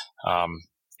 because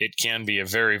it can be a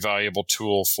very valuable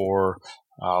tool for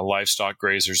livestock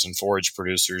grazers and forage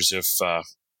producers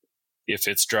if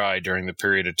it's dry during the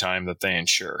period of time that they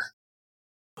insure.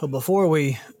 Well, before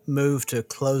we move to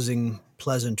closing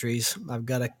pleasantries, I've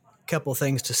got a couple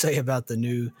things to say about the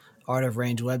new Art of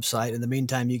Range website. In the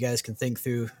meantime, you guys can think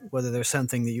through whether there's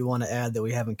something that you want to add that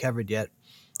we haven't covered yet.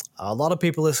 A lot of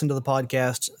people listen to the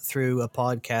podcast through a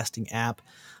podcasting app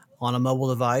on a mobile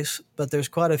device, but there's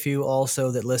quite a few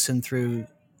also that listen through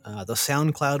the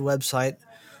SoundCloud website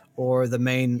or the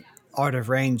main Art of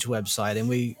Range website. And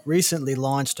we recently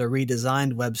launched a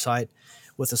redesigned website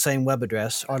with the same web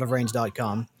address,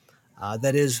 artofrange.com,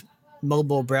 that is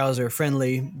mobile browser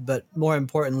friendly, but more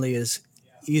importantly is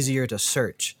easier to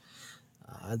search.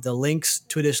 The links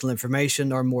to additional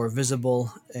information are more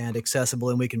visible and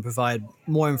accessible, and we can provide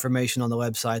more information on the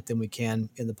website than we can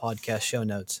in the podcast show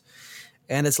notes.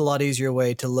 And it's a lot easier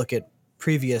way to look at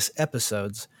previous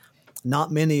episodes.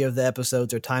 Not many of the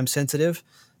episodes are time sensitive,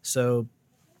 so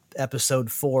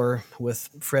episode 4 with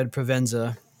Fred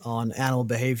Provenza on animal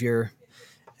behavior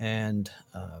and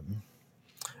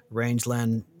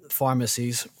rangeland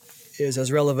pharmacies is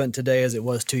as relevant today as it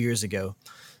was 2 years ago.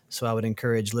 So I would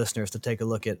encourage listeners to take a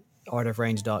look at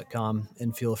artofrange.com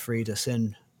and feel free to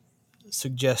send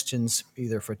suggestions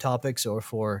either for topics or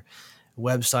for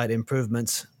website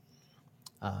improvements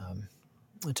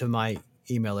to my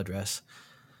email address.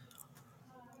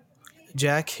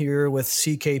 Jack, you're with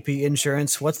CKP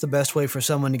Insurance. What's the best way for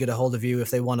someone to get a hold of you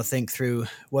if they want to think through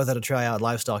whether to try out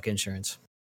livestock insurance?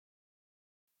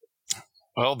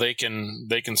 Well, they can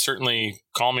certainly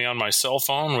call me on my cell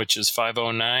phone, which is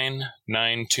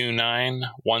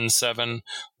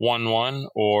 509-929-1711,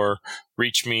 or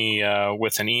reach me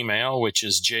with an email, which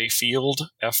is jfield,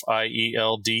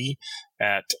 FIELD,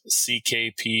 at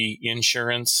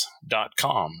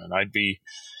ckpinsurance.com. And I'd be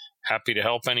happy to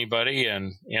help anybody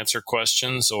and answer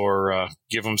questions or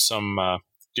give them some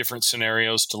different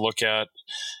scenarios to look at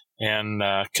and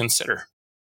consider.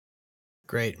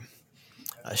 Great.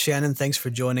 Shannon, thanks for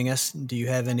joining us. Do you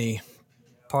have any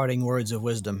parting words of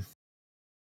wisdom?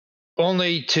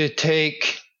 Only to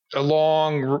take a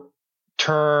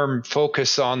long-term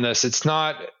focus on this. It's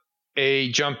not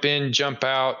a jump in, jump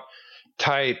out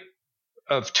type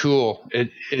of tool.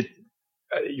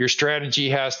 Your strategy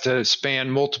has to span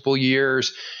multiple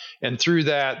years, and through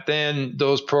that, then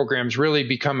those programs really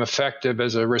become effective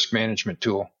as a risk management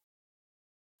tool.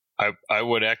 I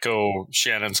would echo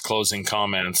Shannon's closing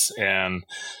comments and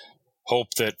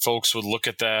hope that folks would look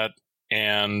at that,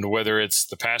 and whether it's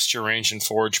the pasture range and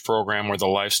forage program or the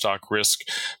livestock risk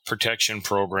protection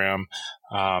program,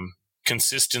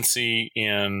 consistency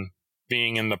in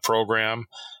being in the program,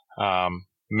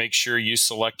 make sure you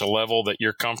select a level that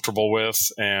you're comfortable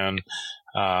with and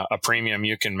a premium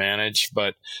you can manage,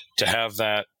 but to have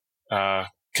that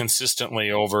consistently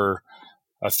over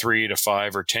a 3 to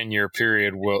 5 or 10 year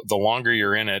period, the longer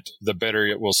you're in it, the better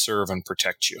it will serve and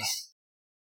protect you.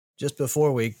 Just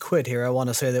before we quit here, I want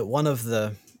to say that one of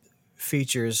the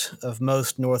features of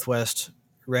most Northwest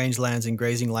rangelands and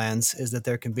grazing lands is that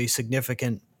there can be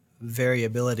significant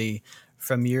variability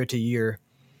from year to year,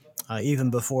 even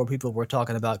before people were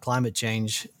talking about climate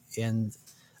change in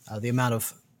the amount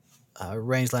of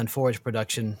rangeland forage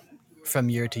production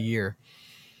from year to year.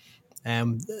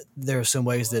 And there are some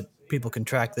ways that people can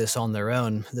track this on their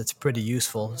own that's pretty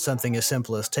useful. Something as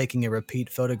simple as taking a repeat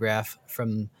photograph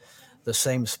from the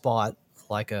same spot,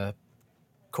 like a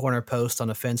corner post on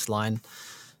a fence line,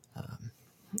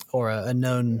 or a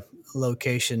known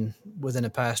location within a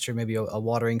pasture, maybe a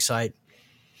watering site,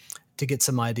 to get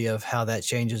some idea of how that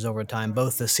changes over time,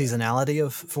 both the seasonality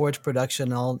of forage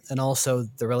production and also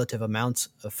the relative amounts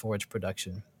of forage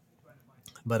production.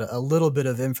 But a little bit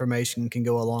of information can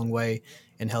go a long way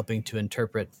in helping to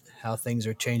interpret how things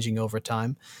are changing over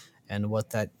time and what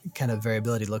that kind of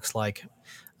variability looks like.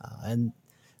 And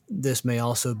this may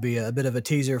also be a bit of a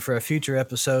teaser for a future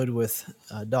episode with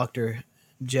Dr.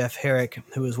 Jeff Herrick,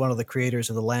 who is one of the creators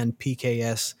of the Land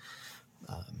PKS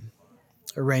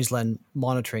rangeland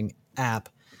monitoring app.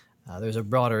 There's a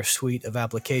broader suite of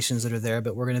applications that are there,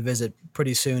 but we're going to visit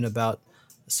pretty soon about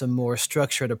some more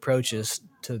structured approaches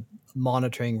to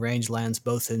monitoring rangelands,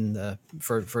 both in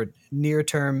for near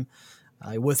term,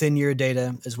 within year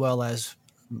data, as well as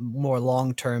more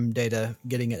long term data,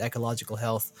 getting at ecological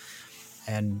health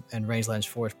and rangelands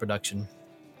forage production.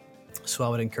 So I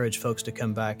would encourage folks to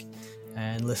come back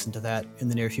and listen to that in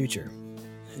the near future.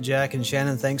 Jack and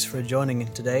Shannon, thanks for joining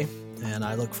today, and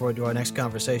I look forward to our next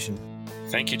conversation.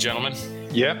 Thank you, gentlemen.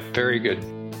 Yep, very good.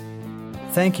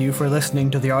 Thank you for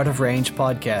listening to the Art of Range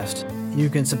podcast. You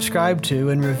can subscribe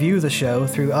to and review the show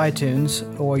through iTunes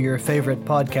or your favorite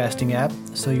podcasting app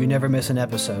so you never miss an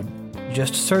episode.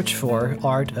 Just search for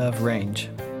Art of Range.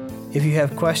 If you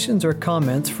have questions or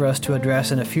comments for us to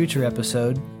address in a future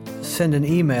episode, send an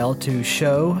email to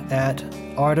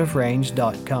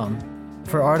show@artofrange.com.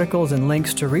 For articles and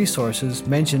links to resources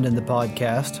mentioned in the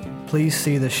podcast, please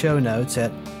see the show notes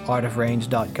at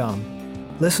artofrange.com.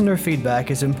 Listener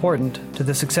feedback is important to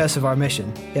the success of our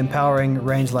mission, empowering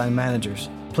rangeland managers.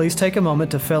 Please take a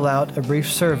moment to fill out a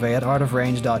brief survey at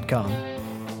artofrange.com.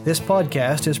 This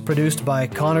podcast is produced by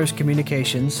Connors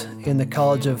Communications in the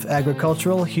College of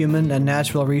Agricultural, Human, and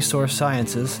Natural Resource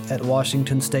Sciences at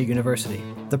Washington State University.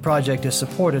 The project is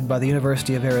supported by the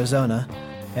University of Arizona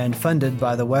and funded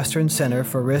by the Western Center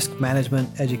for Risk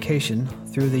Management Education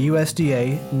through the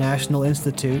USDA National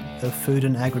Institute of Food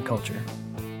and Agriculture.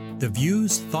 The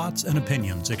views, thoughts, and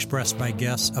opinions expressed by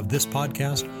guests of this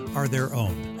podcast are their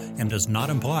own and does not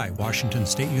imply Washington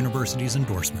State University's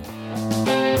endorsement.